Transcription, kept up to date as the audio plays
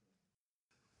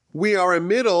We are in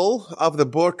middle of the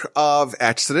book of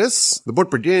Exodus. The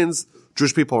book begins,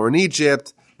 Jewish people are in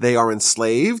Egypt. They are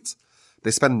enslaved.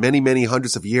 They spend many, many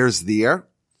hundreds of years there.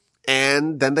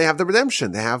 And then they have the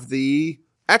redemption. They have the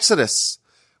Exodus.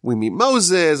 We meet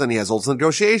Moses, and he has all those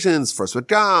negotiations, first with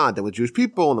God, then with Jewish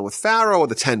people, and then with Pharaoh,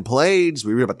 the 10 plagues.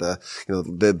 We read about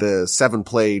the 7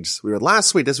 plagues we read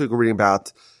last week. This week we're reading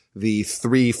about the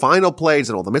 3 final plagues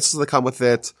and all the mitzvahs that come with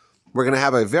it. We're going to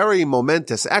have a very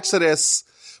momentous Exodus.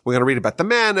 We're going to read about the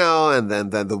manna and then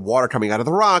the water coming out of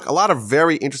the rock. A lot of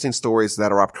very interesting stories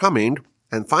that are upcoming.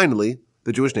 And finally,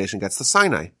 the Jewish nation gets to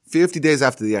Sinai. 50 days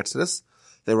after the Exodus,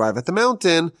 they arrive at the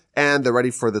mountain and they're ready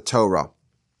for the Torah.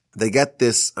 They get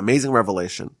this amazing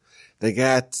revelation. They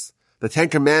get the 10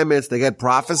 commandments. They get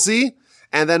prophecy.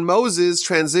 And then Moses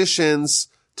transitions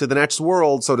to the next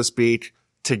world, so to speak,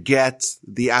 to get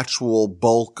the actual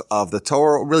bulk of the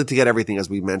Torah, really to get everything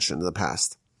as we mentioned in the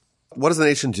past. What does the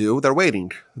nation do? They're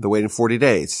waiting. They're waiting 40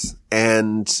 days.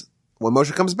 And when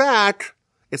Moshe comes back,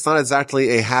 it's not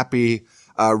exactly a happy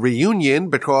reunion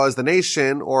because the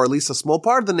nation, or at least a small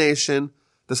part of the nation,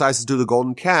 decides to do the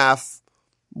golden calf,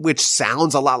 which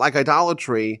sounds a lot like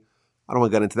idolatry. I don't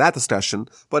want to get into that discussion,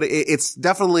 but it's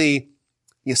definitely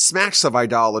smacks of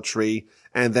idolatry.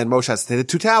 And then Moshe has to take the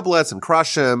 2 tablets and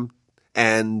crush them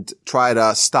and try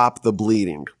to stop the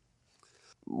bleeding.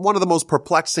 One of the most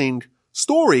perplexing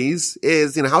stories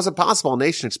is, how is it possible a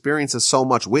nation experiences so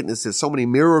much witnesses, so many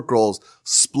miracles,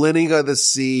 splitting of the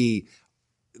sea,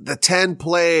 the 10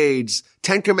 plagues,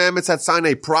 10 commandments at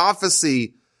Sinai,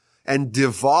 prophecy, and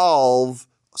devolve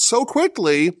so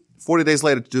quickly 40 days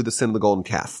later to do the sin of the golden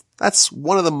calf? That's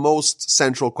one of the most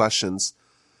central questions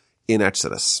in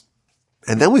Exodus.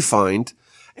 And then we find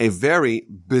a very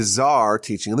bizarre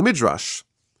teaching in the Midrash.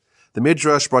 The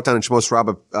Midrash brought down in Shmos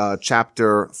Rabbah,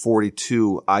 chapter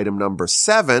 42, item number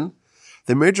 7.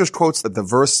 The Midrash quotes the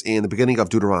verse in the beginning of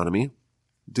Deuteronomy.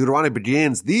 Deuteronomy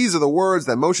begins, "These are the words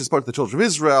that Moshe spoke to the children of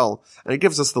Israel," and it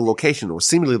gives us the location, or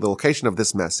seemingly the location of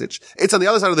this message. It's on the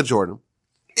other side of the Jordan.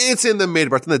 It's in the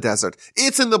Midbar, it's in the desert.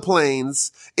 It's in the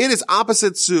plains. It is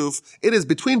opposite Suf. It is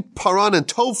between Paran and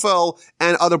Tofel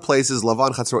and other places,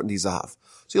 Lavan, Chatzrot, and Dizahav.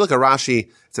 So you look at Rashi,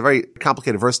 it's a very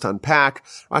complicated verse to unpack.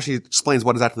 Rashi explains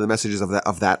what exactly the messages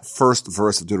of that first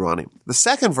verse of Deuteronomy. The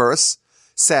second verse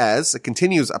says, it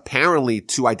continues apparently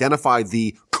to identify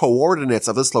the coordinates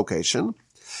of this location,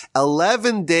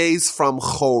 11 days from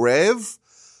Chorev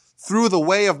through the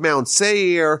way of Mount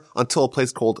Seir until a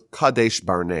place called Kadesh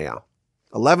Barnea.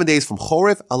 11 days from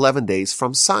Chorev, 11 days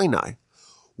from Sinai.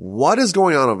 What is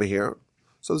going on over here?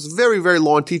 So there's very, very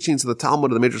long teachings in the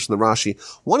Talmud, and the Midrash, and the Rashi.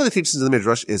 One of the teachings in the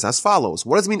Midrash is as follows.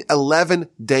 What does it mean 11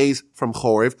 days from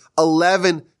Chorev,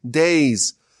 11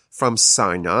 days from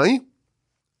Sinai?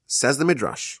 Says the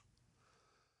Midrash.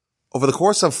 Over the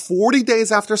course of 40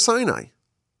 days after Sinai,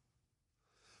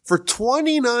 for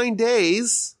 29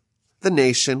 days, the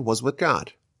nation was with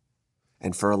God.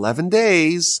 And for 11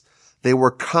 days, they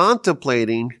were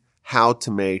contemplating how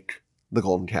to make the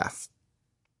golden calf.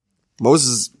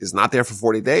 Moses is not there for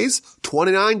 40 days.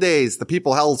 29 days, the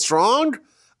people held strong.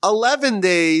 11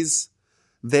 days,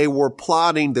 they were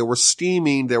plotting, they were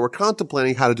scheming, they were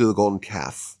contemplating how to do the golden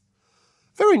calf.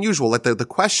 Very unusual. Like the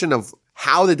question of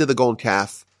how they did the golden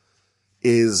calf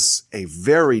is a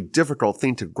very difficult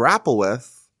thing to grapple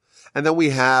with. And then we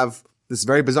have this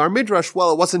very bizarre midrash.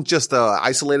 Well, it wasn't just an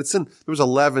isolated sin. There was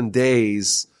 11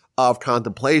 days of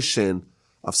contemplation,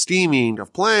 of scheming,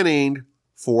 of planning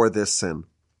for this sin.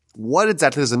 What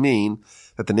exactly does it mean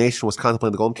that the nation was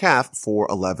contemplating the golden calf for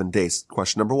 11 days?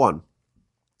 Question number 1.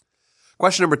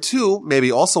 Question number 2,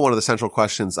 maybe also one of the central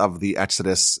questions of the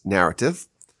Exodus narrative,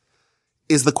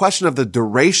 is the question of the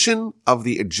duration of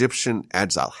the Egyptian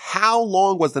exile. How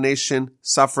long was the nation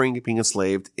suffering, being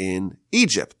enslaved in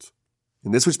Egypt?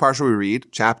 In this week's parsha we read,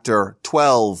 chapter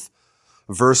 12,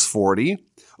 verse 40,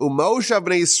 Umosha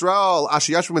b'nei Yisrael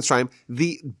asher yashu b'Mitzrayim,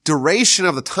 the duration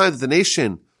of the time that the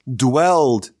nation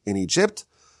dwelled in Egypt,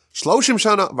 Shloshim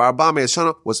Shana v'Arba Me'ez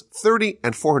Shana, was 30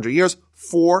 and 400 years,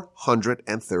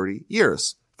 430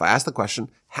 years. If I ask the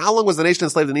question, how long was the nation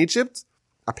enslaved in Egypt?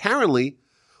 Apparently,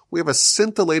 we have a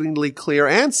scintillatingly clear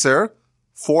answer,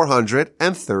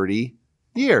 430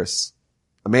 years.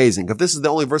 Amazing. If this is the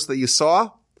only verse that you saw,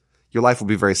 your life will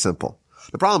be very simple.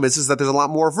 The problem is that there's a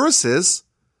lot more verses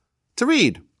to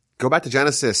read. Go back to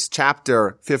Genesis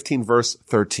chapter 15, verse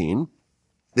 13.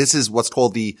 This is what's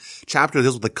called the chapter that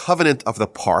deals with the covenant of the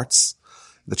parts.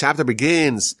 The chapter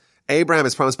begins, Abraham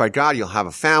is promised by God, you'll have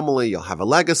a family, you'll have a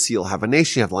legacy, you'll have a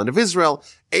nation, you have the land of Israel.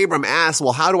 Abraham asks,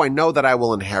 well, how do I know that I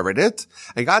will inherit it?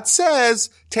 And God says,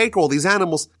 take all these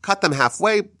animals, cut them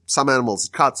halfway. Some animals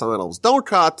cut, some animals don't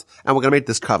cut, and we're going to make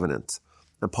this covenant.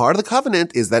 And part of the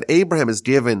covenant is that Abraham is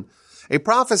given a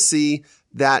prophecy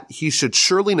that he should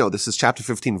surely know. This is chapter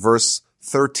 15, verse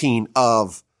 13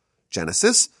 of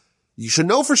Genesis. You should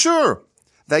know for sure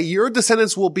that your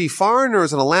descendants will be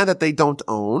foreigners in a land that they don't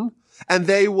own, and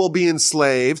they will be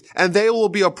enslaved, and they will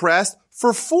be oppressed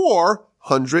for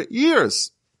 400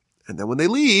 years. And then when they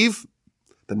leave,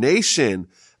 the nation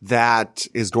that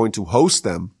is going to host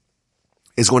them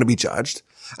is going to be judged,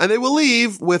 and they will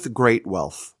leave with great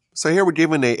wealth. So here we're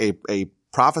given a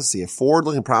prophecy, a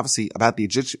forward-looking prophecy about the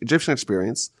Egyptian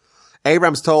experience.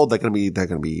 Abraham's told they're going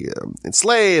to be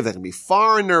enslaved, they're going to be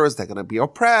foreigners, they're going to be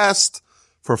oppressed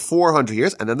for 400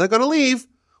 years, and then they're going to leave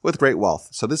with great wealth.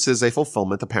 So this is a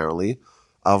fulfillment, apparently,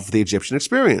 of the Egyptian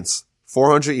experience.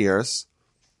 400 years,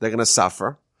 they're going to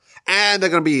suffer, and they're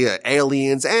going to be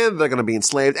aliens, and they're going to be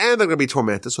enslaved, and they're going to be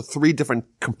tormented. So 3 different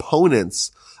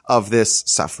components of this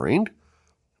suffering.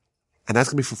 And that's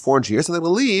going to be for 400 years, and they're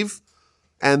going to leave,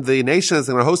 and the nation that's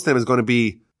going to host them is going to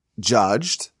be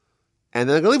judged, and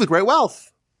then they're going to leave with great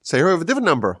wealth. So here we have a different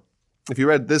number. If you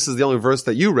read, this is the only verse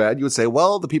that you read, you would say,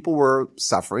 well, the people were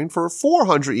suffering for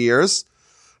 400 years,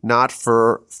 not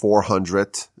for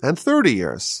 430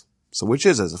 years. So which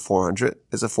is it? 400?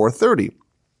 Is it 430?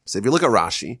 So if you look at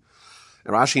Rashi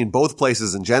in both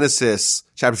places in Genesis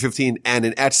chapter 15 and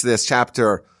in Exodus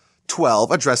chapter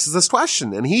 12 addresses this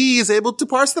question, and he is able to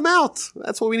parse them out.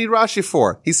 That's what we need Rashi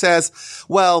for. He says,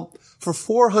 well, for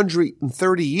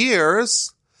 430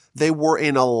 years, they were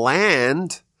in a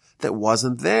land that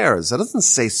wasn't theirs. It doesn't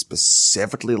say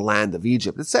specifically land of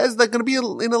Egypt. It says they're going to be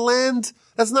in a land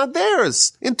that's not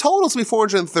theirs. In total, it's going to be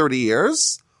 430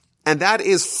 years. And that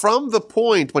is from the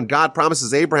point when God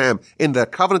promises Abraham in the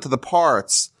covenant of the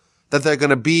parts that they're going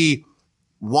to be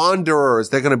wanderers,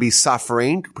 they're going to be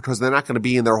suffering because they're not going to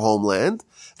be in their homeland.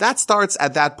 That starts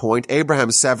at that point.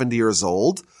 Abraham's 70 years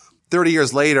old. 30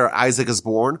 years later, Isaac is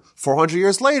born. 400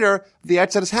 years later, the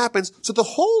Exodus happens. So the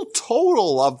whole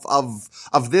total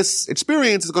of this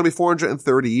experience is going to be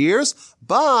 430 years,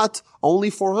 but only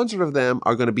 400 of them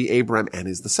are going to be Abraham and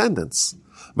his descendants.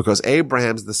 Because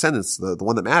Abraham's descendants, the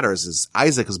one that matters is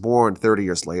Isaac is born 30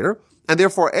 years later. And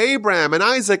therefore, Abraham and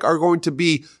Isaac are going to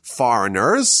be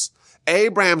foreigners.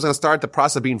 Abraham's going to start the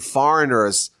process of being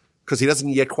foreigners because he doesn't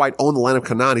yet quite own the land of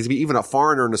Canaan. He's going to be even a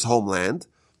foreigner in his homeland.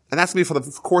 And that's going to be for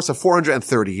the course of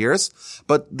 430 years.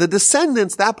 But the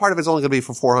descendants, that part of it is only going to be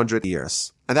for 400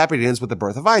 years. And that begins with the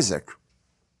birth of Isaac.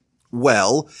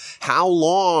 Well, how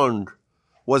long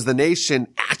was the nation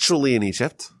actually in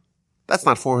Egypt? That's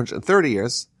not 430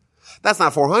 years. That's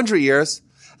not 400 years.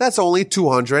 That's only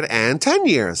 210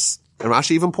 years. And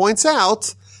Rashi even points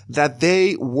out that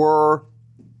they were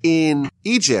in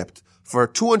Egypt for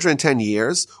 210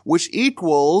 years, which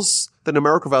equals the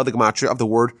numerical value, the gematria of the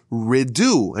word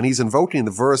ridu. And he's invoking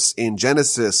the verse in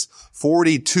Genesis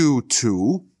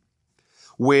 42:2,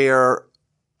 where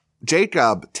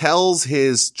Jacob tells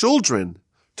his children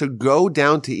to go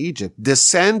down to Egypt,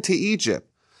 descend to Egypt,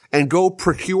 and go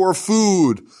procure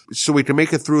food so we can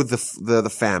make it through the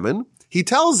famine. He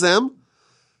tells them,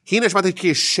 I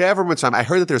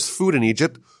heard that there's food in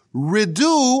Egypt.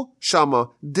 Ridu shama,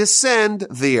 descend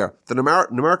there. The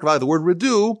numerical value of the word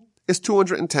ridu is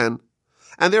 210.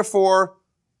 And therefore,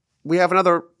 we have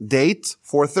another date,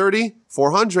 430,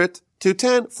 400,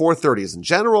 210. 430 is in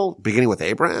general, beginning with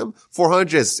Abraham.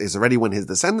 400 is already when his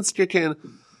descendants kick in.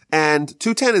 And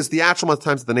 210 is the actual amount of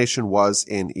times the nation was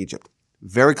in Egypt.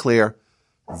 Very clear,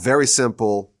 very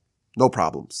simple, no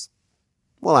problems.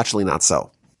 Well, actually not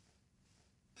so.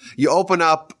 You open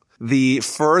up the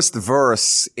first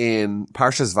verse in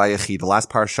Parshas Vayechi, the last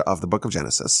parsha of the book of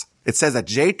Genesis. It says that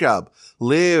Jacob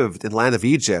lived in the land of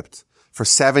Egypt for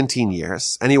 17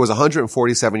 years, and he was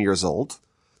 147 years old.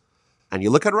 And you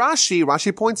look at Rashi,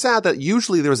 Rashi points out that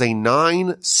usually there's a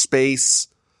 9-space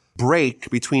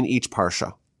break between each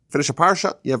parsha. Finish a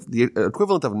parsha, you have the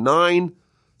equivalent of 9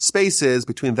 spaces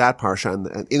between that parsha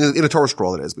and in a Torah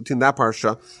scroll it is, between that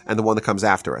parsha and the one that comes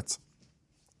after it.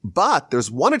 But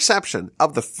there's one exception.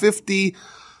 Of the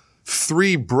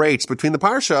 53 breaks between the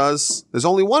parshas, there's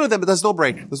only one of them, but there's no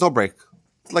break. There's no break.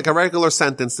 It's like a regular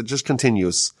sentence that just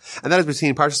continues. And that is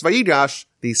between Parshas Vayigash,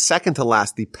 the second to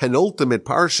last, the penultimate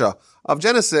parsha of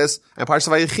Genesis, and Parshas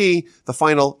Vayechi, the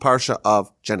final parsha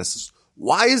of Genesis.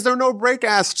 Why is there no break,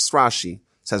 asks Rashi.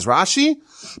 Says Rashi,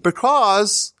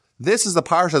 because this is the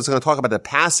parsha that's going to talk about the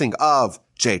passing of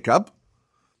Jacob.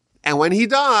 And when he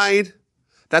died,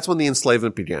 that's when the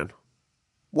enslavement began.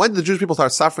 When did the Jewish people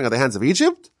start suffering at the hands of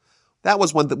Egypt? That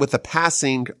was with the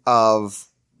passing of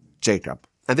Jacob.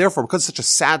 And therefore, because it's such a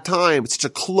sad time, it's such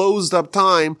a closed up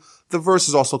time, the verse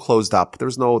is also closed up.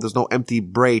 There's no empty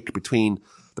break between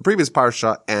the previous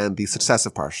parsha and the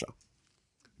successive parsha.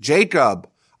 Jacob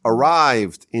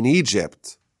arrived in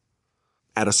Egypt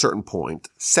at a certain point.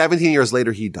 17 years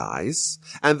later, he dies.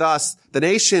 And thus, the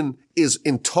nation is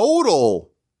in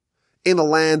total in the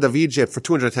land of Egypt for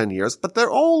 210 years, but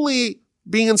they're only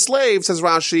being enslaved, says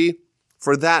Rashi,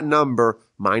 for that number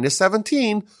minus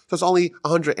 17. So it's only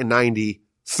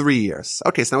 193 years.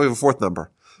 Okay, so now we have a fourth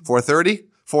number. 430,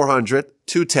 400,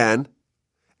 210,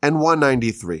 and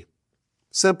 193.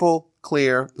 Simple,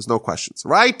 clear, there's no questions.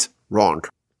 Right? Wrong.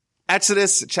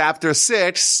 Exodus chapter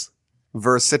 6,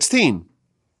 verse 16.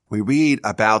 We read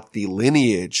about the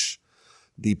lineage,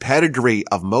 the pedigree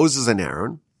of Moses and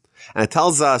Aaron, and it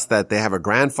tells us that they have a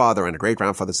grandfather and a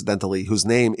great-grandfather, incidentally, whose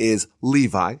name is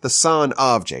Levi, the son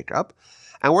of Jacob.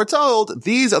 And we're told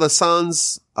these are the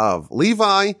sons of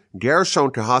Levi,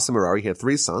 Gershon, Kehath, and Merari. He had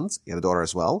three sons. He had a daughter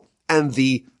as well. And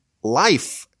the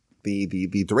life, the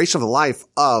duration of the life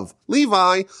of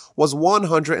Levi was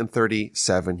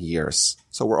 137 years.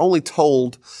 So we're only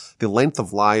told the length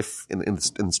of life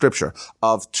in scripture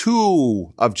of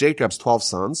two of Jacob's 12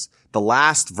 sons. The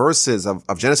last verses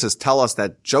of Genesis tell us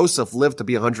that Joseph lived to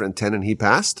be 110 and he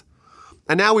passed.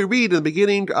 And now we read in the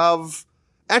beginning of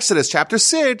Exodus chapter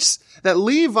 6 that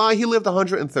Levi, he lived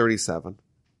 137.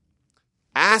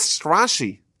 Asked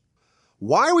Rashi,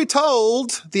 why are we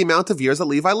told the amount of years that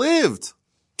Levi lived?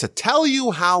 To tell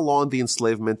you how long the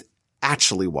enslavement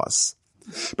actually was.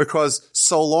 Because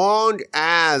so long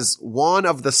as one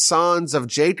of the sons of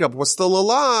Jacob was still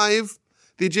alive,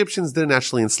 the Egyptians didn't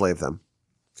actually enslave them.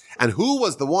 And who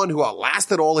was the one who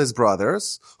outlasted all his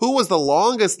brothers? Who was the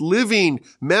longest living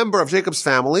member of Jacob's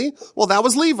family? Well, that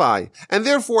was Levi. And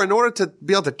therefore, in order to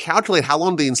be able to calculate how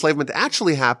long the enslavement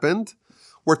actually happened,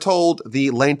 we're told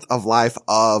the length of life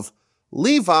of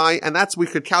Levi, and we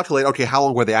could calculate, okay, how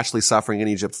long were they actually suffering in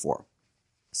Egypt for?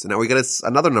 So now we get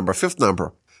another number, fifth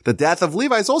number. The death of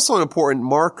Levi is also an important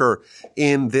marker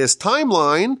in this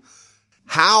timeline.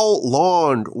 How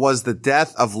long was the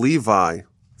death of Levi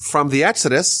from the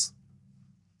Exodus?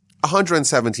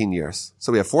 117 years.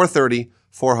 So we have 430,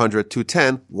 400,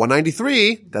 210,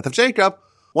 193, death of Jacob,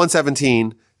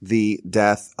 117, the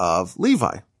death of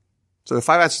Levi. So we have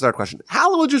five answers to our question.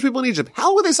 How long were Jewish people in Egypt? How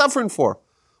long were they suffering for?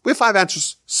 We have five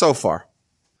answers so far.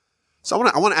 So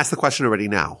I want to ask the question already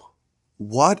now.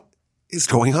 What is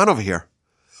going on over here?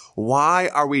 Why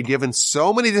are we given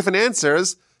so many different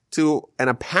answers to an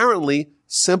apparently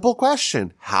simple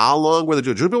question? How long were the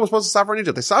Jewish people supposed to suffer in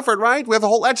Egypt? They suffered, right? We have the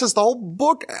whole Exodus, the whole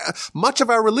book. Much of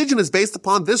our religion is based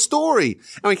upon this story.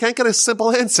 And we can't get a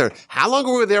simple answer. How long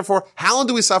were we there for? How long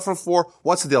do we suffer for?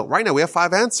 What's the deal? Right now we have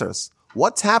five answers.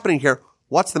 What's happening here?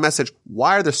 What's the message?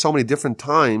 Why are there so many different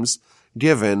times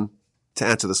given to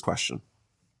answer this question?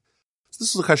 So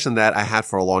this was a question that I had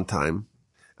for a long time.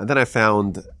 And then I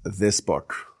found this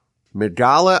book,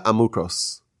 Megala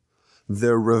Amukos,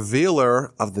 The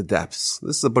Revealer of the Depths.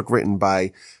 This is a book written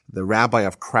by the rabbi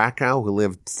of Krakow who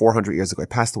lived 400 years ago. He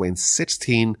passed away in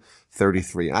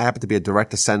 1633. I happen to be a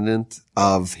direct descendant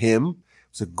of him.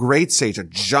 He was a great sage, a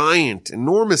giant,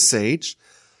 enormous sage.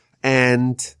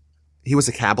 And he was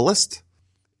a Kabbalist.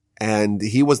 And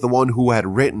he was the one who had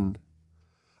written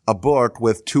a book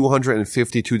with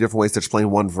 252 different ways to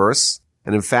explain one verse.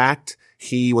 And in fact,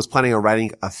 he was planning on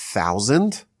writing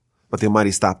 1,000, but the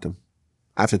Almighty stopped him.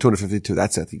 After 252,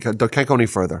 that's it. You can't go any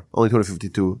further. Only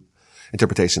 252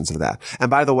 interpretations of that. And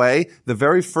by the way, the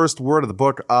very first word of the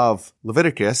book of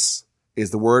Leviticus is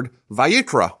the word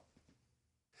Vayikra.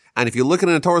 And if you look at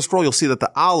it in the Torah scroll, you'll see that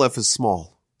the aleph is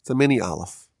small. It's a mini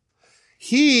aleph.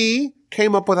 He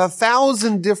came up with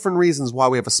 1,000 different reasons why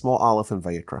we have a small aleph in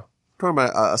Vayikra. Talking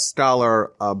about a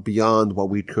scholar beyond what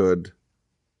we could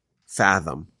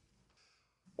fathom.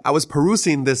 I was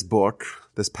perusing this book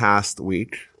this past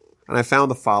week, and I found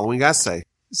the following essay.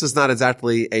 This is not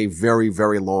exactly a very,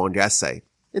 very long essay.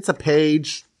 It's a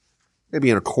page, maybe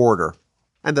in a quarter,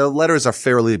 and the letters are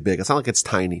fairly big. It's not like it's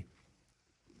tiny.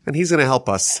 And he's going to help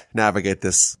us navigate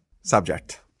this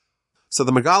subject. So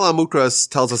the Megala Amukos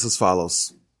tells us as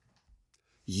follows.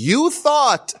 You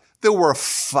thought there were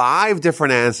 5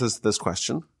 different answers to this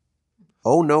question.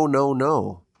 Oh,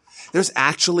 no. There's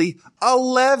actually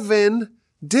 11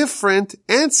 different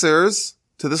answers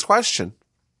to this question.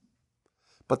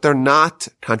 But they're not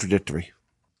contradictory.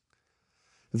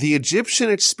 The Egyptian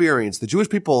experience, the Jewish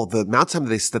people, the amount of time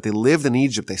that they lived in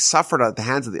Egypt, they suffered at the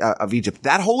hands of Egypt,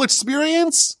 that whole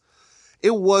experience,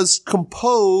 it was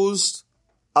composed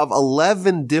of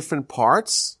 11 different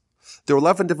parts. There were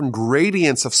 11 different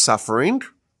gradients of suffering,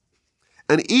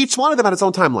 and each one of them had its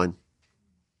own timeline.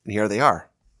 And here they are.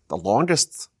 The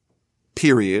longest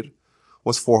period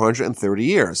was 430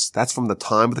 years. That's from the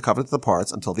time of the covenant of the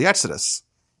parts until the Exodus.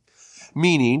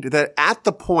 Meaning that at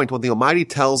the point when the Almighty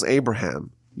tells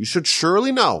Abraham, you should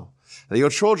surely know that your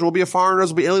children will be foreigners,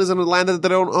 will be aliens in a land that they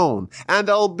don't own, and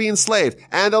they'll be enslaved,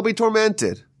 and they'll be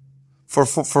tormented for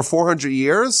 400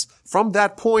 years. From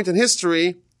that point in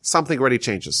history, something already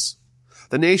changes.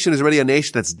 The nation is already a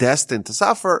nation that's destined to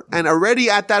suffer, and already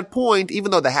at that point,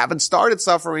 even though they haven't started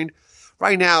suffering,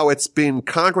 right now it's been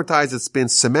concretized, it's been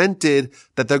cemented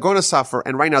that they're going to suffer,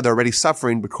 and right now they're already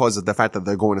suffering because of the fact that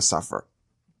they're going to suffer.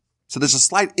 So there's a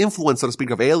slight influence, so to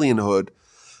speak, of alienhood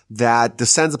that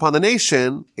descends upon the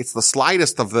nation. It's the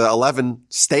slightest of the 11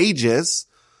 stages.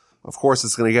 Of course,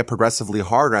 it's going to get progressively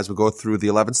harder as we go through the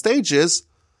 11 stages,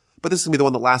 but this is going to be the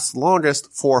one that lasts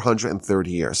longest,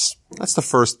 430 years. That's the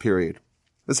first period.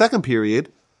 The second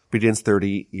period begins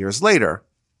 30 years later.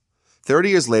 30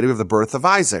 years later, we have the birth of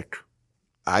Isaac.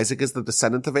 Isaac is the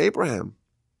descendant of Abraham.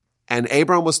 And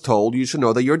Abraham was told, you should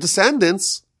know that your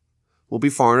descendants will be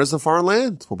foreigners in foreign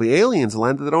land, will be aliens in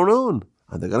land that they don't own.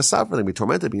 And they're going to suffer. They're going to be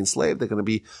tormented, be enslaved. They're going to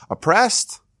be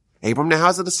oppressed. Abraham now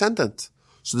has a descendant.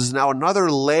 So there's now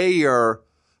another layer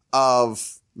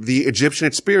of the Egyptian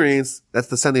experience that's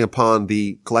descending upon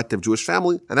the collective Jewish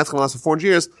family. And that's going to last for 400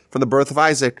 years from the birth of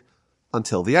Isaac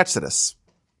until the Exodus.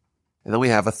 And then we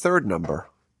have a third number.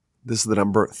 This is the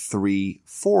number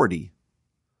 340.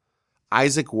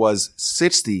 Isaac was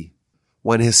 60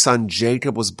 when his son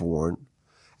Jacob was born.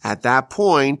 At that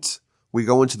point, we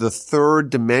go into the third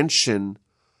dimension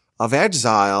of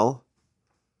exile,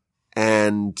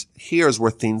 and here's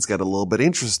where things get a little bit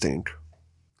interesting.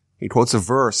 He quotes a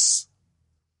verse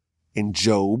in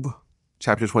Job,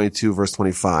 chapter 22, verse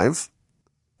 25,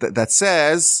 that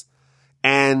says,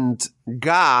 and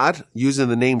God, using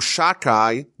the name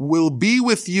Shaddai, will be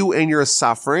with you in your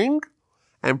suffering,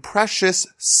 and precious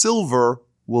silver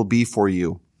will be for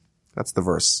you. That's the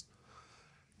verse.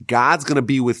 God's going to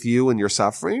be with you in your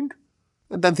suffering,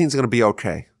 and then things are going to be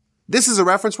okay. This is a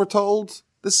reference, we're told.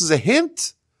 This is a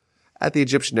hint at the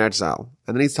Egyptian exile.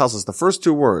 And then he tells us the first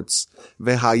two words,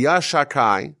 Vehaya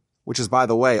Shaddai, which is, by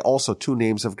the way, also two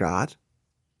names of God.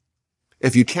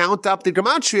 If you count up the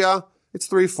gematria, it's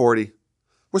 340.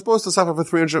 We're supposed to suffer for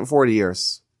 340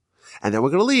 years. And then we're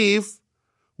going to leave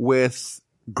with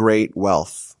great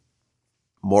wealth.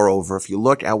 Moreover, if you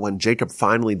look at when Jacob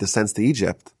finally descends to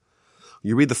Egypt,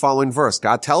 you read the following verse.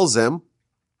 God tells him,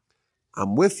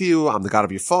 I'm with you. I'm the God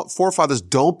of your forefathers.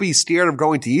 Don't be scared of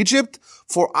going to Egypt,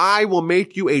 for I will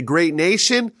make you a great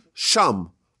nation.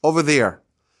 Shum, over there.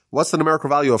 What's the numerical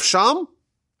value of Shum?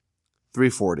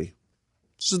 340.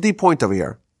 This is a deep point over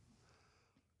here.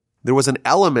 There was an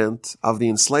element of the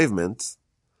enslavement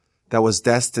that was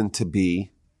destined to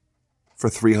be for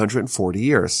 340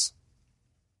 years.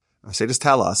 Our sages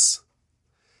tell us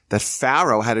that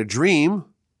Pharaoh had a dream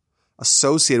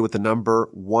associated with the number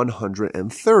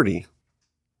 130.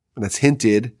 And that's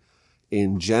hinted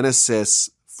in Genesis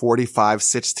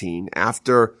 45:16.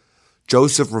 After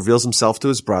Joseph reveals himself to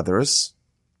his brothers,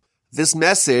 this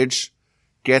message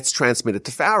gets transmitted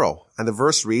to Pharaoh. And the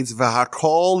verse reads,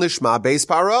 V'hakol nishma beis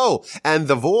Paro. And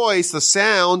the voice, the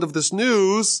sound of this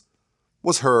news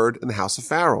was heard in the house of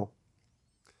Pharaoh.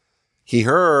 He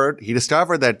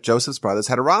discovered that Joseph's brothers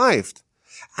had arrived.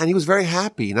 And he was very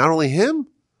happy. Not only him,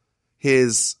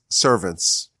 his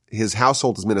servants, his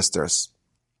household, his ministers.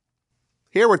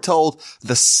 Here we're told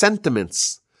the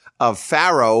sentiments of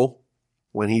Pharaoh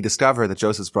when he discovered that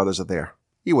Joseph's brothers are there.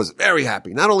 He was very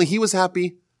happy. Not only he was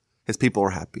happy, his people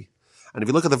were happy. And if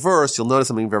you look at the verse, you'll notice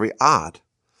something very odd.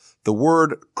 The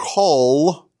word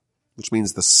kol, which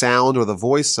means the sound or the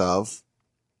voice of,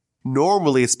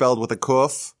 normally it's spelled with a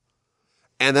kuf,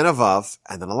 and then a vav,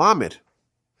 and then a lamed.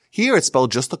 Here it's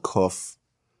spelled just a kuf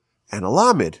and a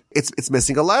lamed. It's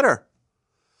missing a letter.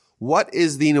 What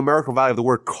is the numerical value of the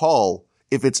word kol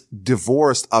if it's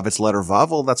divorced of its letter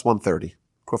vav? Well, that's 130.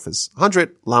 Kuf is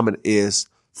 100, lamed is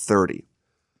 30.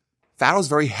 Pharaoh's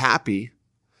very happy,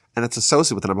 and it's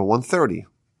associated with the number 130.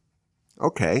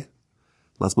 Okay,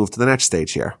 let's move to the next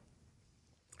stage here.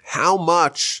 How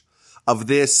much of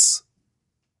this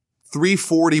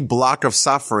 340 block of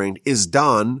suffering is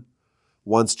done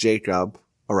once Jacob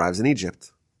arrives in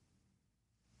Egypt?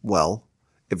 Well,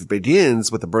 if it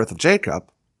begins with the birth of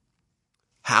Jacob,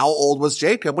 how old was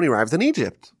Jacob when he arrived in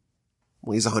Egypt?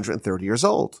 Well, he's 130 years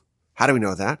old. How do we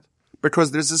know that?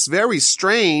 Because there's this very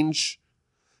strange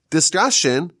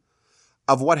discussion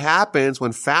of what happens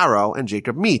when Pharaoh and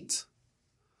Jacob meet.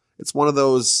 It's one of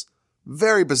those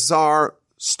very bizarre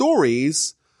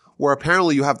stories where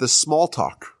apparently you have this small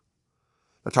talk.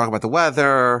 They're talking about the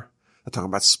weather. They're talking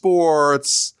about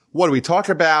sports. What do we talk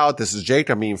about? This is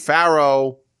Jacob meeting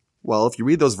Pharaoh. Well, if you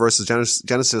read those verses,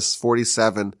 Genesis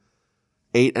 47,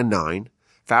 8 and 9,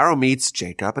 Pharaoh meets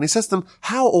Jacob and he says to him,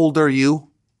 how old are you?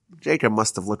 Jacob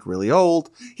must have looked really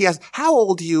old. He asks, how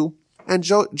old are you? And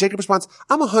Jacob responds,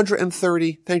 I'm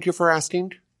 130. Thank you for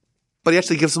asking. But he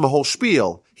actually gives him a whole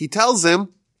spiel. He tells him,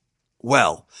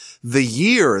 well, the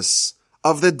years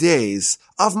of the days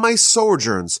of my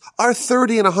sojourns are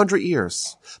 30 and 100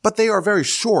 years, but they are very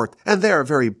short and they are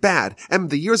very bad.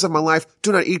 And the years of my life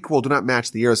do not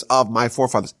match the years of my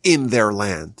forefathers in their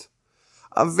land.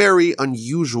 A very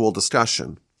unusual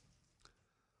discussion.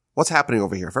 What's happening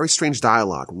over here? Very strange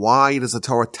dialogue. Why does the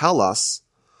Torah tell us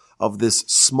of this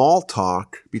small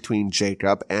talk between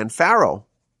Jacob and Pharaoh?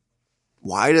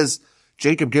 Why does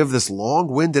Jacob give this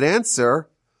long-winded answer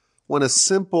when a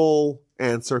simple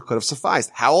answer could have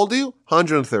sufficed? How old are you?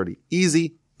 130.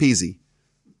 Easy peasy.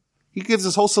 He gives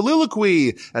this whole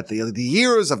soliloquy at the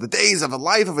years of the days of the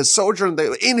life of his sojourn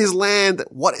in his land.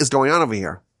 What is going on over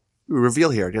here? We reveal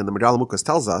here, again, the Megillah Mukas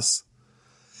tells us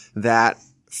that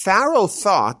Pharaoh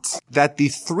thought that the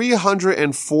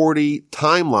 340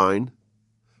 timeline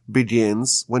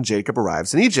begins when Jacob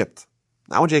arrives in Egypt,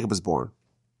 not when Jacob is born.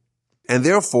 And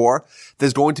therefore,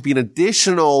 there's going to be an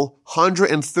additional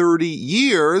 130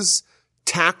 years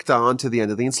tacked on to the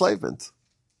end of the enslavement,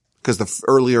 because the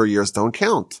earlier years don't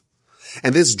count.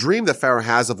 And this dream that Pharaoh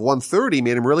has of 130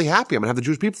 made him really happy. I'm going to have the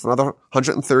Jewish people for another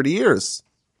 130 years.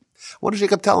 What does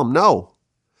Jacob tell him? No.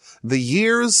 The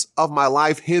years of my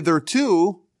life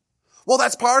hitherto, well,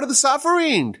 that's part of the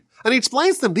suffering. And he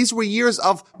explains to them, these were years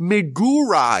of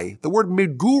megurai. The word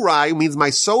megurai means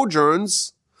my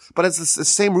sojourns, but it's the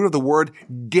same root of the word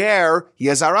ger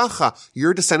yezaracha.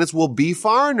 Your descendants will be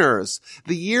foreigners.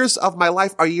 The years of my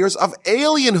life are years of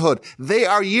alienhood. They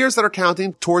are years that are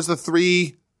counting towards the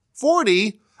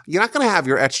 340. You're not going to have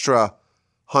your extra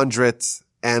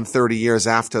 130 years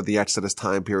after the Exodus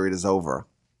time period is over.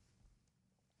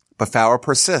 But Pharaoh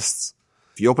persists.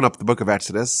 If you open up the book of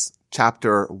Exodus,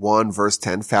 chapter 1, verse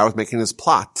 10, Pharaoh's making his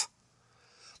plot.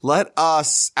 Let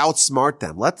us outsmart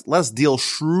them. Let us deal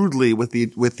shrewdly with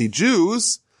the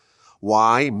Jews.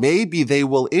 Why? Maybe they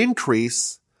will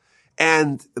increase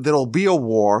and there'll be a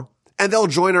war and they'll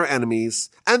join our enemies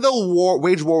and they'll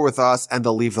wage war with us and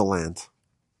they'll leave the land.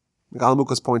 Megillah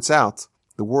Mukas points out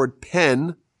the word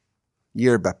pen,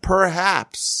 yerba,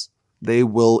 perhaps they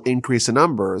will increase in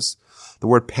numbers. The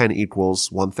word pen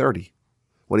equals 130.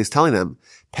 What he's telling them,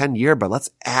 pen yerba, let's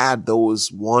add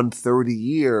those 130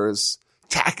 years,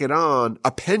 tack it on,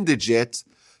 appendage it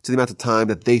to the amount of time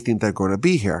that they think they're going to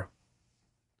be here.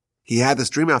 He had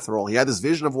this dream after all. He had this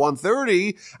vision of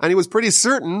 130, and he was pretty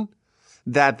certain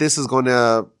that this is going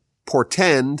to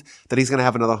portend that he's going to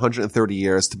have another 130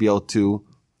 years to be able to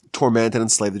torment and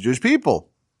enslave the Jewish people.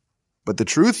 But the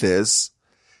truth is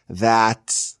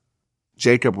that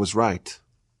Jacob was right.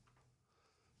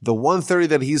 The 130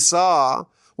 that he saw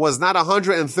was not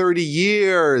 130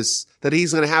 years that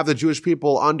he's going to have the Jewish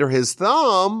people under his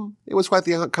thumb. It was quite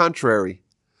the contrary.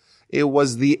 It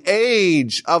was the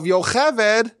age of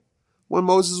Yocheved when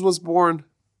Moses was born.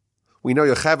 We know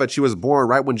Yocheved, she was born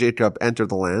right when Jacob entered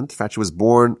the land. In fact, she was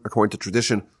born, according to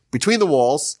tradition, between the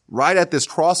walls, right at this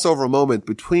crossover moment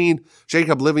between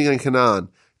Jacob living in Canaan,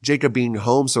 Jacob being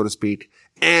home, so to speak,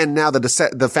 and now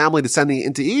the family descending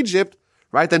into Egypt.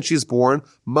 Right then she's born.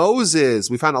 Moses,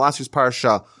 we found out last year's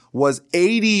parasha, was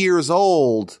 80 years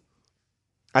old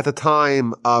at the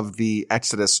time of the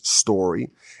Exodus story.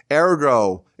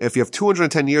 Ergo, if you have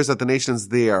 210 years that the nation's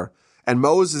there, and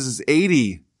Moses is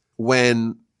 80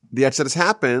 when the Exodus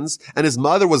happens, and his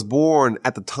mother was born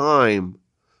at the time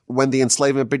when the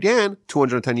enslavement began,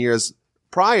 210 years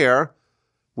prior,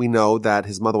 we know that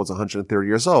his mother was 130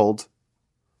 years old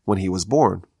when he was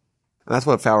born. And that's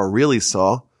what Pharaoh really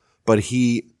saw. But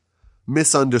he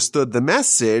misunderstood the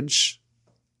message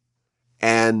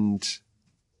and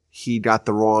he got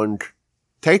the wrong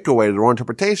takeaway, the wrong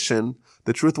interpretation.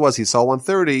 The truth was he saw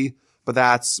 130, but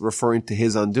that's referring to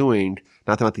his undoing,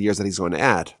 not about the years that he's going to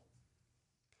add.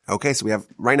 Okay, so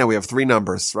right now we have three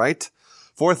numbers, right?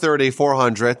 430,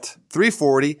 400,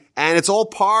 340, and it's all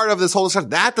part of this whole discussion.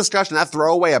 That discussion, that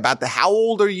throwaway about how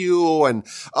old are you? And,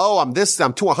 I'm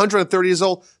 130 years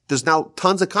old. There's now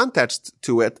tons of context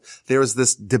to it. There's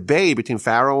this debate between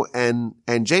Pharaoh and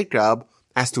Jacob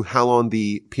as to how long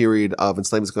the period of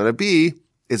enslavement is going to be.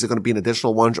 Is it going to be an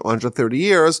additional 130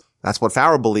 years? That's what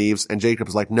Pharaoh believes. And Jacob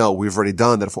is like, no, we've already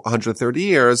done that 130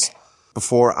 years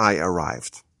before I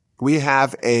arrived. We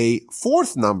have a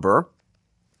fourth number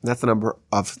And that's the number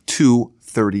of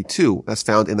 232. That's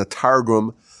found in the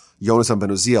Targum Yonasan ben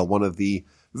Uziel, one of the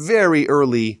very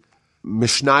early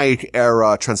Mishnaic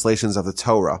era translations of the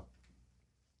Torah.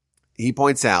 He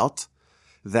points out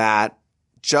that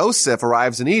Joseph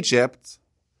arrives in Egypt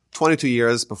 22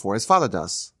 years before his father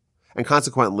does. And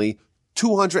consequently,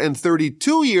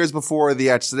 232 years before the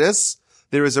Exodus,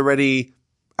 there is already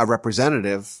a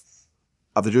representative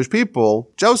of the Jewish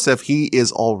people, Joseph. He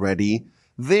is already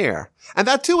there. And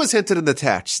that too is hinted in the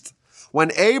text.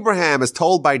 When Abraham is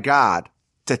told by God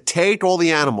to take all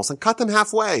the animals and cut them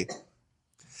halfway,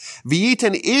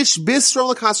 V'yiten ish bisro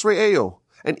l'kasre'eu,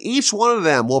 and each one of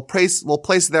them will place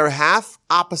their half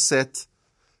opposite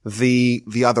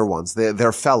the other ones,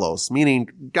 their fellows, meaning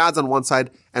God's on one side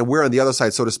and we're on the other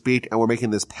side, so to speak, and we're making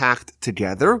this pact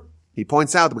together. He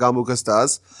points out, the Gal Mukas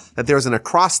does, that there's an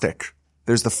acrostic.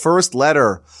 There's the first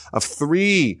letter of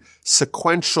 3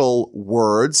 sequential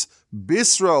words,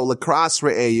 Bisro l'kras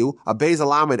re'eu, a Beis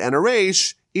Alamed and a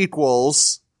Reish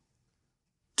equals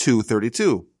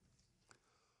 232.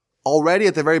 Already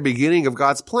at the very beginning of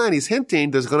God's plan, he's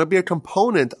hinting there's going to be a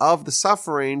component of the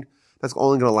suffering that's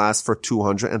only going to last for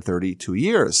 232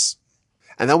 years.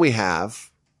 And then we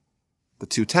have the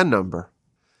 210 number.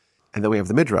 And then we have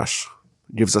the Midrash.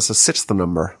 It gives us a 6th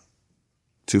number,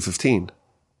 215,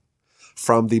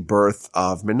 from the birth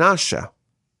of Menashe.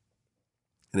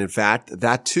 And in fact,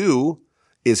 that too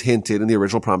is hinted in the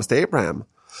original promise to Abraham.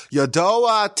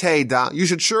 Yadoa Teda, you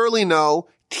should surely know,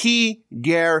 Ki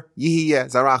ger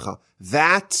yihye zaracha,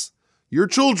 that your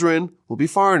children will be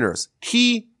foreigners.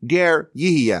 Ki ger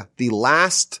yihye, the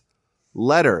last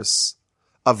letters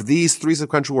of these 3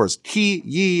 sequential words. Ki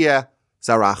yihye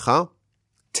zaracha,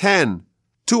 10,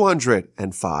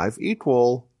 205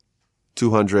 equal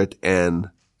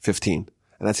 215.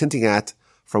 And that's hinting at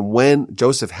from when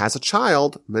Joseph has a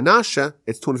child, Menashe,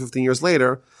 it's 215 years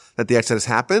later that the Exodus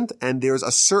happened, and there's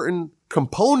a certain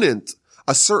component,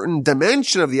 a certain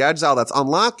dimension of the exile that's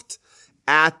unlocked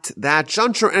at that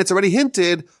juncture, and it's already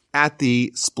hinted at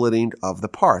the splitting of the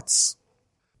parts.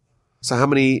 So how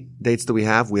many dates do we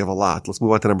have? We have a lot. Let's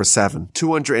move on to number 7.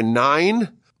 209,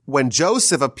 when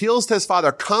Joseph appeals to his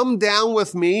father, come down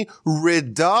with me,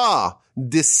 Rida,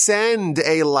 descend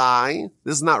Eli.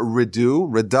 This is not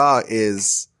Ridu. Rida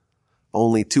is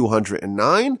only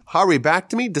 209. Hurry back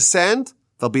to me, descend.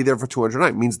 They'll be there for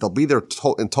 209. It means they'll be there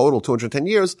in total 210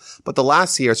 years, but the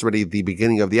last year is already the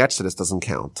beginning of the Exodus, doesn't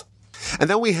count. And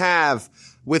then we have,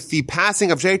 with the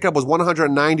passing of Jacob was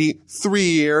 193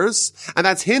 years, and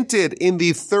that's hinted in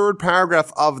the 3rd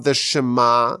paragraph of the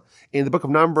Shema. In the book of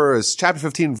Numbers, chapter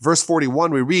 15, verse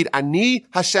 41, we read, Ani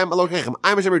Hashem Elohechem,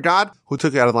 I am Hashem your God, who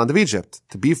took you out of the land of Egypt.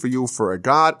 To be for you for a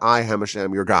God, I am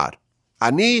Hashem your God.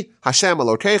 Ani Hashem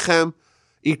Elohechem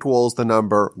equals the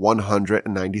number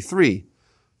 193.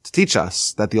 To teach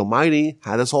us that the Almighty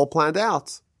had this all planned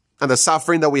out. And the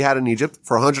suffering that we had in Egypt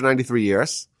for 193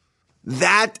 years,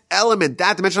 that element,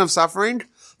 that dimension of suffering,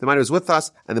 the Almighty was with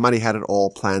us, and the Almighty had it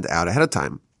all planned out ahead of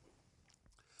time.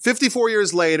 54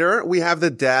 years later, we have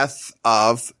the death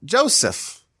of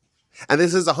Joseph. And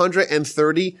this is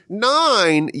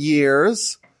 139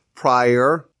 years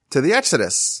prior to the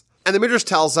Exodus. And the Midrash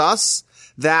tells us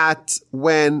that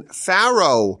when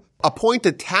Pharaoh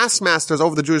appointed taskmasters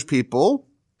over the Jewish people,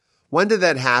 when did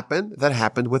that happen? That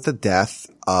happened with the death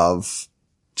of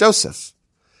Joseph.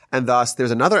 And thus,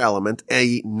 there's another element,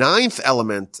 a 9th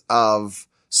element of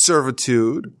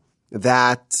servitude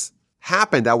that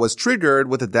happened, that was triggered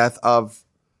with the death of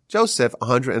Joseph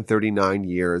 139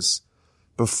 years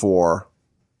before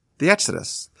the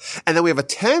Exodus. And then we have a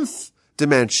 10th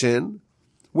dimension,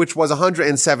 which was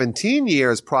 117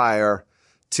 years prior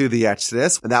to the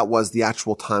Exodus, and that was the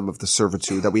actual time of the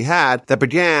servitude that we had that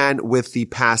began with the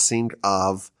passing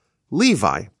of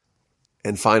Levi.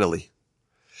 And finally,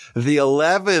 the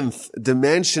 11th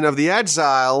dimension of the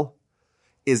exile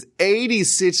is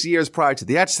 86 years prior to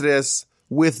the Exodus,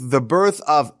 with the birth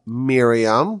of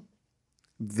Miriam,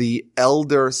 the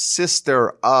elder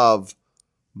sister of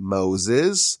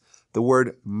Moses. The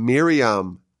word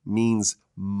Miriam means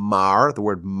mar. The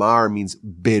word mar means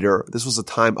bitter. This was a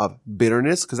time of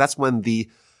bitterness because that's when the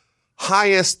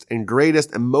highest and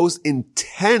greatest and most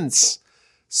intense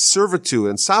servitude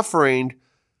and suffering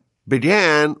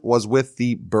began, was with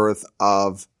the birth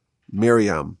of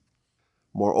Miriam.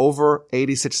 Moreover,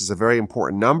 86 is a very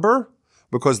important number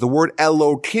because the word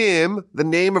Elohim, the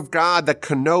name of God that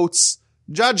connotes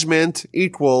judgment,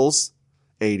 equals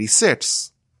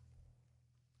 86.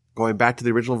 Going back to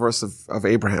the original verse of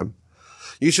Abraham.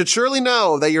 You should surely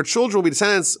know that your children will be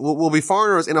descendants, will be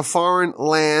foreigners in a foreign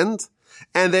land,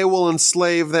 and they will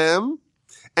enslave them,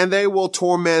 and they will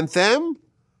torment them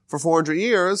for 400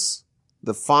 years,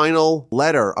 the final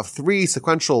letter of 3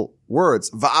 sequential words,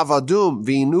 va'avadum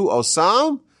v'inu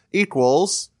osam,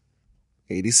 equals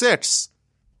 86.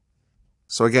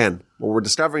 So again, what we're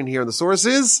discovering here in the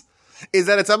sources is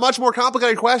that it's a much more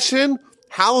complicated question.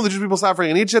 How long were the Jewish people suffering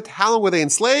in Egypt? How long were they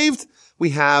enslaved? We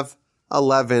have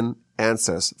 11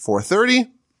 answers.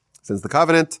 430, since the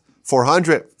covenant.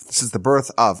 400, since the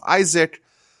birth of Isaac.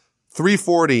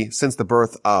 340, since the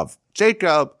birth of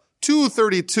Jacob.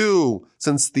 232,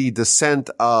 since the descent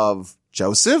of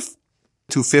Joseph.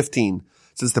 215,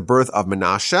 since the birth of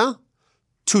Manasseh.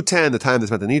 210, the time they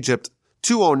spent in Egypt.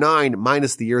 209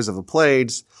 minus the years of the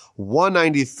plagues,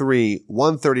 193,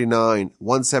 139,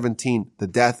 117, the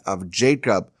death of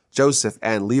Jacob, Joseph,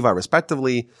 and Levi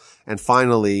respectively, and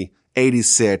finally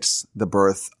 86, the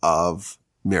birth of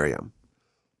Miriam.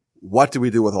 What do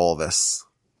we do with all this?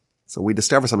 So we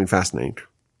discover something fascinating.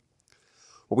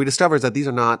 What we discover is that these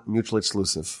are not mutually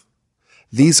exclusive.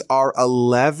 These are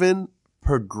 11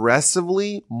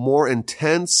 progressively more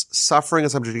intense suffering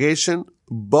and subjugation,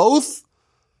 both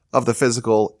of the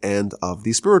physical and of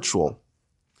the spiritual.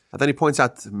 And then he points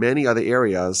out many other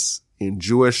areas in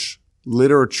Jewish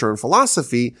literature and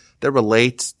philosophy that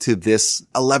relate to this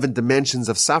 11 dimensions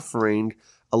of suffering,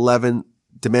 11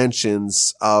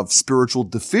 dimensions of spiritual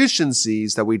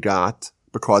deficiencies that we got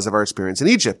because of our experience in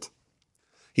Egypt.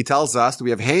 He tells us that we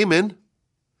have Haman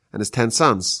and his 10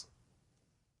 sons.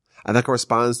 And that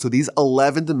corresponds to these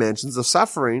 11 dimensions of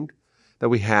suffering that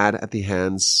we had at the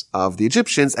hands of the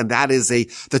Egyptians, and that is the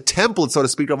template, so to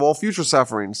speak, of all future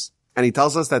sufferings. And he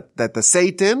tells us that the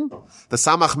Satan, the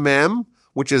Samach Mem,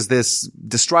 which is this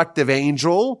destructive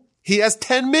angel, he has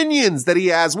 10 minions that he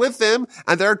has with him,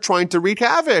 and they're trying to wreak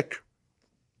havoc.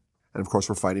 And of course,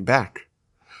 we're fighting back.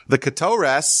 The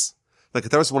Ketores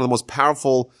is one of the most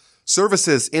powerful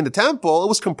services in the temple. It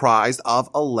was comprised of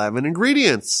 11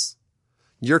 ingredients.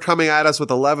 You're coming at us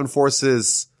with 11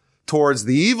 forces towards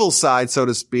the evil side, so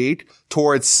to speak,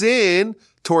 towards sin,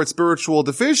 towards spiritual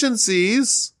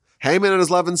deficiencies. Haman and his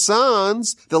 11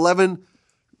 sons, the 11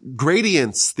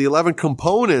 gradients, the 11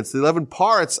 components, the 11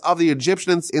 parts of the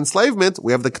Egyptian enslavement.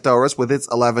 We have the Ketores with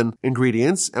its 11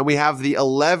 ingredients, and we have the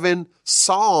 11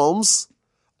 Psalms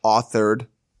authored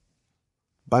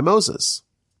by Moses.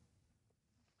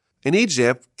 In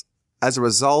Egypt, as a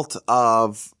result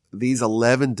of these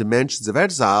 11 dimensions of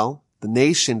exile, the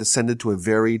nation descended to a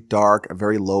very dark, a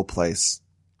very low place.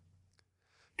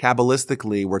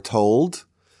 Kabbalistically, we're told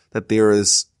that there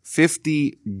is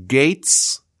 50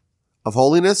 gates of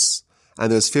holiness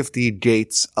and there's 50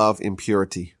 gates of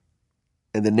impurity.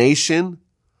 And the nation,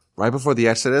 right before the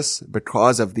Exodus,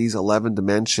 because of these 11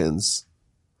 dimensions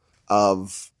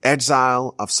of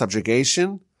exile, of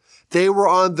subjugation, they were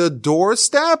on the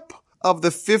doorstep of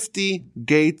the 50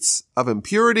 gates of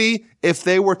impurity. If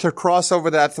they were to cross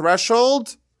over that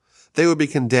threshold, they would be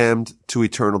condemned to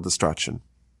eternal destruction.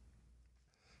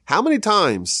 How many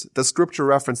times does Scripture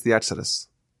reference the Exodus?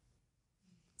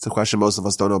 It's a question most of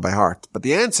us don't know by heart. But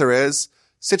the answer is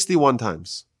 61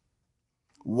 times.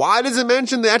 Why does it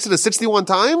mention the Exodus 61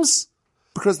 times?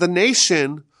 Because the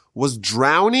nation was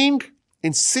drowning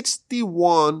in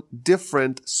 61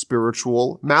 different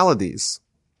spiritual maladies.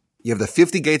 You have the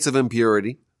 50 gates of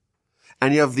impurity,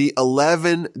 and you have the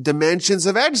 11 dimensions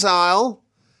of exile,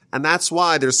 and that's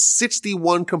why there's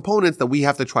 61 components that we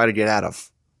have to try to get out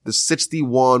of. There's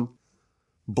 61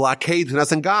 blockades between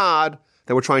us and God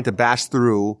that we're trying to bash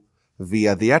through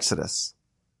via the Exodus.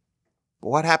 But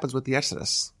what happens with the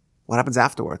Exodus? What happens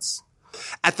afterwards?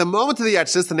 At the moment of the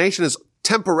Exodus, the nation is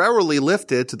temporarily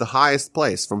lifted to the highest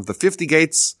place. From the 50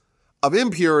 gates of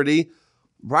impurity,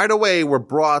 right away we're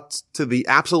brought to the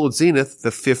absolute zenith,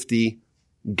 the 50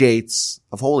 gates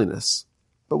of holiness.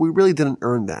 But we really didn't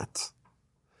earn that.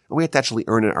 And we had to actually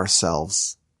earn it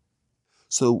ourselves.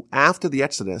 So after the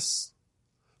Exodus,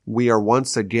 we are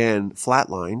once again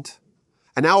flatlined.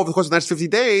 And now over the course of the next 50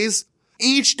 days,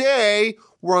 each day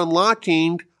we're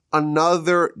unlocking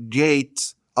another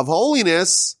gate of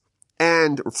holiness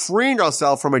and freeing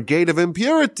ourselves from a gate of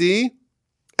impurity.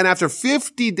 And after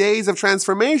 50 days of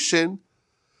transformation,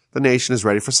 the nation is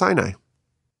ready for Sinai.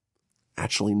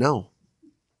 Actually, no.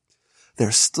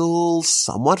 They're still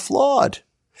somewhat flawed.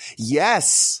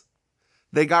 Yes,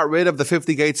 they got rid of the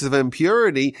 50 gates of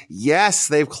impurity. Yes,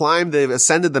 they've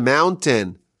ascended the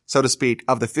mountain, so to speak,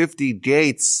 of the 50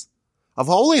 gates of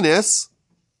holiness.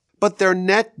 But their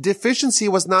net deficiency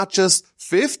was not just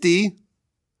 50.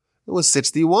 It was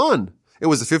 61. It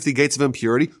was the 50 gates of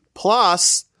impurity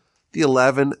plus the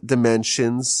 11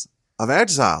 dimensions of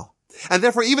exile. And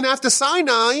therefore, even after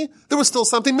Sinai, there was still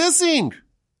something missing.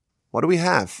 What do we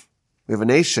have? We have a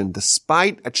nation,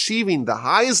 despite achieving the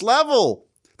highest level,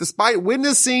 despite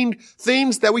witnessing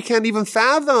things that we can't even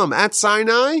fathom at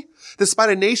Sinai, despite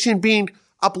a nation being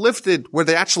uplifted where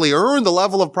they actually earn the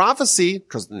level of prophecy,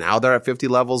 because now they're at 50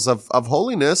 levels of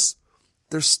holiness,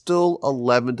 there's still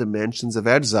 11 dimensions of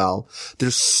exile.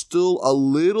 There's still a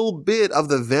little bit of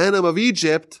the venom of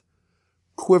Egypt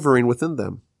quivering within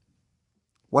them.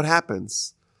 What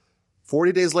happens?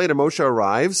 40 days later, Moshe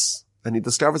arrives and he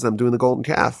discovers them doing the golden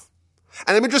calf.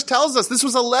 And the Midrash tells us this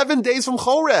was 11 days from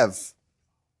Chorev.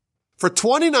 For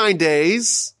 29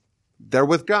 days, they're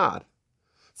with God.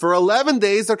 For 11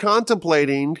 days, they're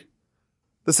contemplating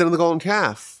the sin of the golden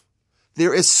calf.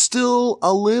 There is still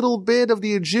a little bit of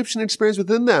the Egyptian experience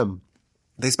within them.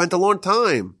 They spent a long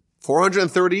time,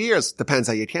 430 years, depends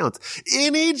how you count,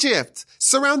 in Egypt,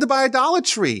 surrounded by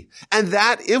idolatry. And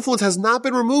that influence has not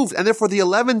been removed. And therefore the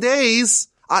 11 days,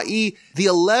 i.e. the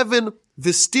 11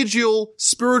 vestigial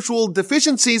spiritual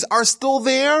deficiencies are still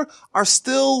there, are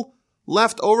still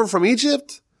left over from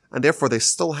Egypt. And therefore they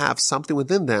still have something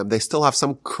within them. They still have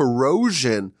some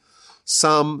corrosion,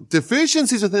 some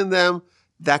deficiencies within them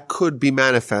that could be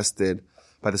manifested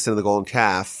by the sin of the golden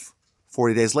calf.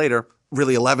 40 days later,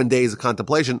 really 11 days of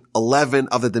contemplation, 11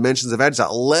 of the dimensions of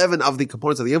exile, 11 of the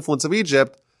components of the influence of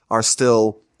Egypt are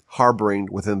still harboring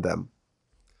within them.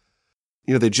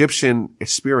 You know, the Egyptian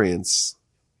experience,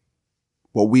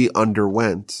 what we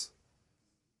underwent,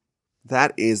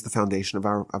 that is the foundation of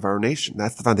our nation.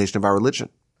 That's the foundation of our religion.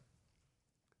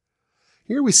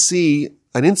 Here we see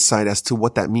an insight as to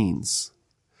what that means.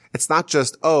 It's not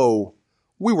just,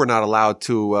 we were not allowed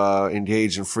to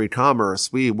engage in free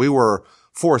commerce. We were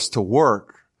forced to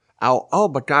work.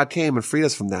 But God came and freed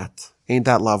us from that. Ain't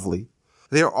that lovely?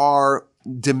 There are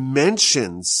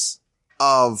dimensions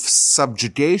of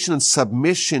subjugation and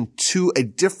submission to a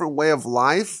different way of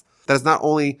life that is not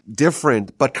only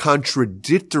different, but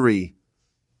contradictory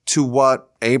to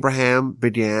what Abraham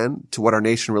began, to what our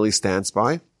nation really stands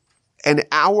by. And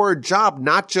our job,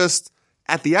 not just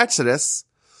at the Exodus,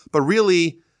 but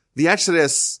really the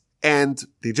Exodus and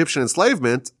the Egyptian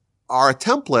enslavement are a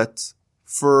template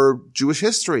for Jewish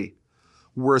history.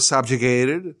 We're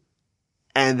subjugated,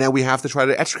 and then we have to try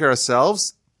to extricate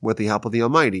ourselves with the help of the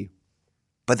Almighty.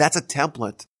 But that's a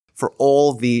template for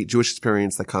all the Jewish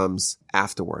experience that comes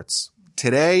afterwards.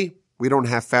 Today, we don't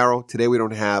have Pharaoh. Today, we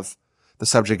don't have the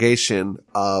subjugation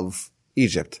of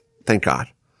Egypt. Thank God.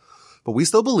 But we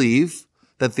still believe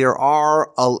that there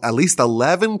are at least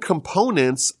 11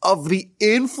 components of the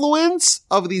influence,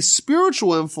 of the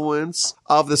spiritual influence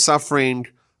of the suffering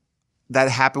that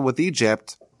happened with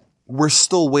Egypt. We're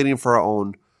still waiting for our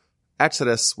own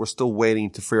Exodus. We're still waiting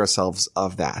to free ourselves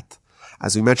of that.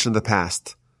 As we mentioned in the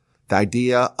past, the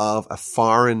idea of a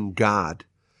foreign God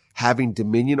having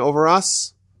dominion over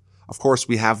us, of course,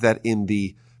 we have that in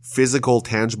the physical,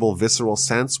 tangible, visceral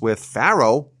sense with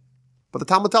Pharaoh. But the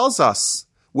Talmud tells us,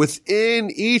 within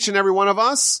each and every one of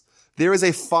us, there is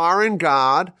a foreign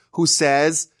God who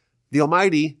says, the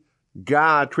Almighty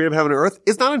God, creator of heaven and earth,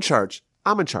 is not in charge.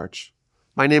 I'm in charge.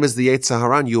 My name is the Yetzer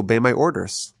Hara, and you obey my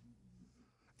orders.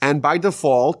 And by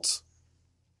default,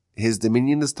 his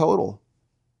dominion is total.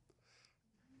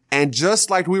 And just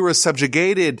like we were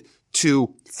subjugated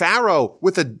to Pharaoh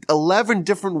with 11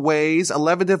 different ways,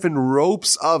 11 different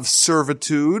ropes of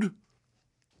servitude,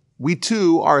 we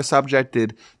too are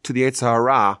subjected to the Yetzer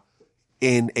Hara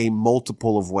in a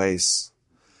multiple of ways.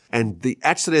 And the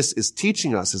Exodus is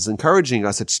teaching us, is encouraging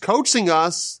us, it's coaching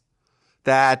us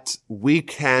that we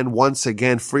can once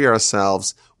again free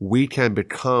ourselves. We can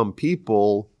become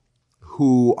people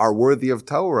who are worthy of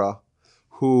Torah,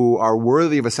 who are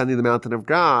worthy of ascending the mountain of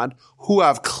God, who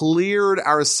have cleared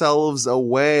ourselves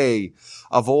away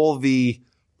of all the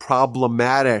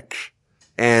problematic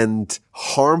and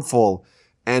harmful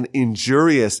and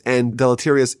injurious and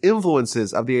deleterious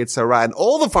influences of the Yetzer Hara and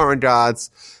all the foreign gods,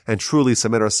 and truly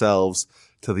submit ourselves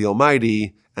to the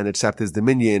Almighty and accept his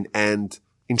dominion and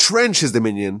entrench his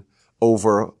dominion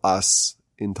over us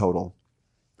in total.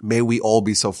 May we all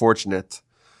be so fortunate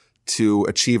to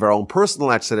achieve our own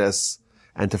personal exodus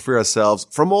and to free ourselves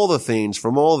from all the things,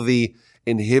 from all the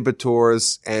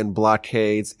inhibitors and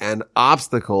blockades and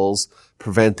obstacles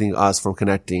preventing us from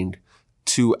connecting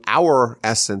to our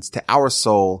essence, to our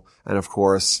soul, and of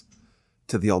course,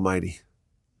 to the Almighty.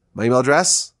 My email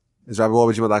address is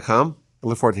rabbiwolbe@gmail.com. I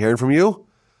look forward to hearing from you.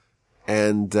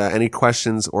 And any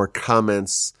questions or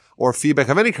comments or feedback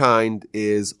of any kind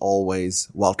is always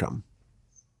welcome.